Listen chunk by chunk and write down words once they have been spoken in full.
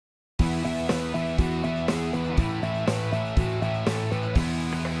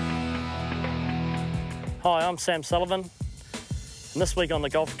Hi, I'm Sam Sullivan, and this week on the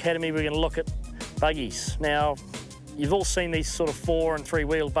Golf Academy we're going to look at buggies. Now, you've all seen these sort of 4- and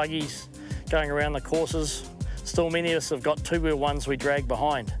 3-wheel buggies going around the courses. Still, many of us have got 2-wheel ones we drag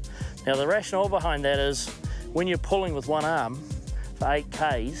behind. Now, the rationale behind that is when you're pulling with one arm for 8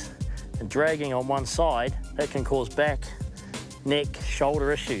 Ks and dragging on one side, that can cause back, neck,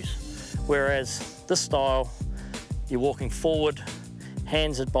 shoulder issues. Whereas this style, you're walking forward,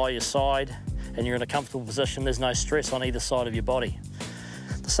 hands are by your side, and you're in a comfortable position. There's no stress on either side of your body.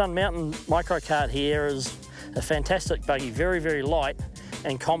 The Sun Mountain microcart here is a fantastic buggy, very, very light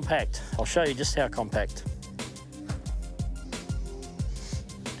and compact. I'll show you just how compact.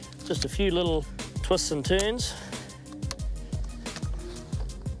 Just a few little twists and turns,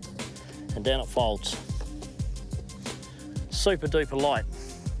 and down it folds. Super duper light.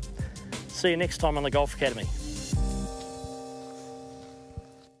 See you next time on the Golf Academy.